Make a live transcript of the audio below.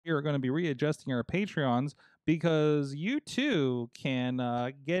are going to be readjusting our Patreons because you too can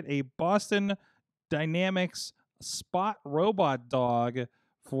get a Boston Dynamics Spot Robot Dog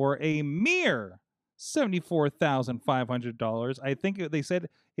for a mere $74,500. I think they said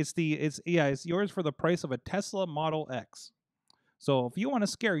it's yours for the price of a Tesla Model X. So if you want to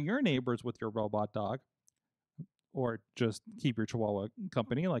scare your neighbors with your robot dog, or just keep your Chihuahua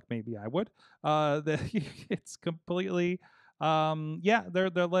company, like maybe I would, it's completely, so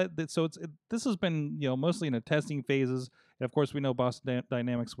this has been mostly in the testing phases. And of course, we know Boston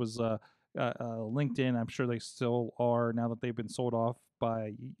Dynamics was LinkedIn. I'm sure they still are now that they've been sold off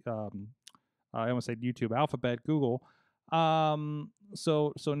by I almost said YouTube, Alphabet, Google. So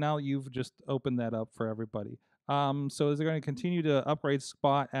now you've just opened that up for everybody. So they're going to continue to upgrade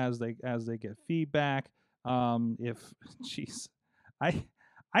Spot as they get feedback. If jeez, I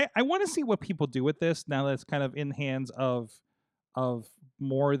I want to see what people do with this now that it's kind of in the hands of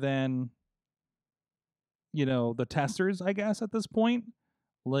more than the testers, I guess, at this point.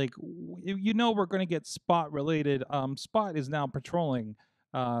 Like we're going to get Spot related. Spot is now patrolling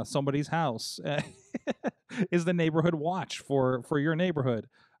somebody's house. Is the neighborhood watch for your neighborhood,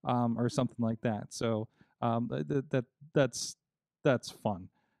 or something like that. So that's that's fun.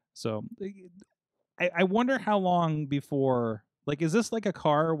 So I wonder how long before, like, is this like a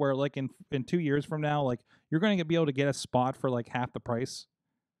car where like in 2 years from now, like you're going to be able to get a Spot for like half the price?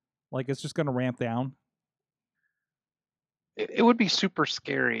 Like it's just going to ramp down. It would be super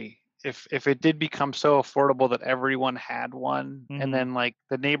scary if it did become so affordable that everyone had one, and Mm-hmm. then like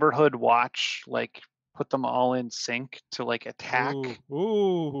the neighborhood watch like put them all in sync to like Ooh, attack.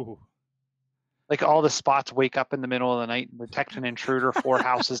 ooh. Like all the spots wake up in the middle of the night and detect an intruder 4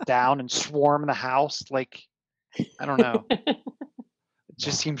 houses down and swarm the house. Like, I don't know. It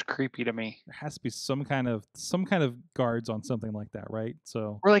just Wow. seems creepy to me. There has to be some kind of guards on something like that, right?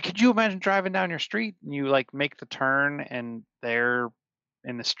 So Or like, could you imagine driving down your street and you like make the turn and there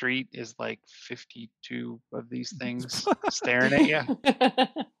in the street is like 52 of these things staring at you?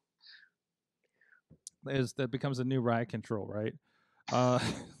 that becomes a new riot control, right? Uh,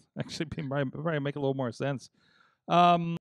 actually, probably make a little more sense.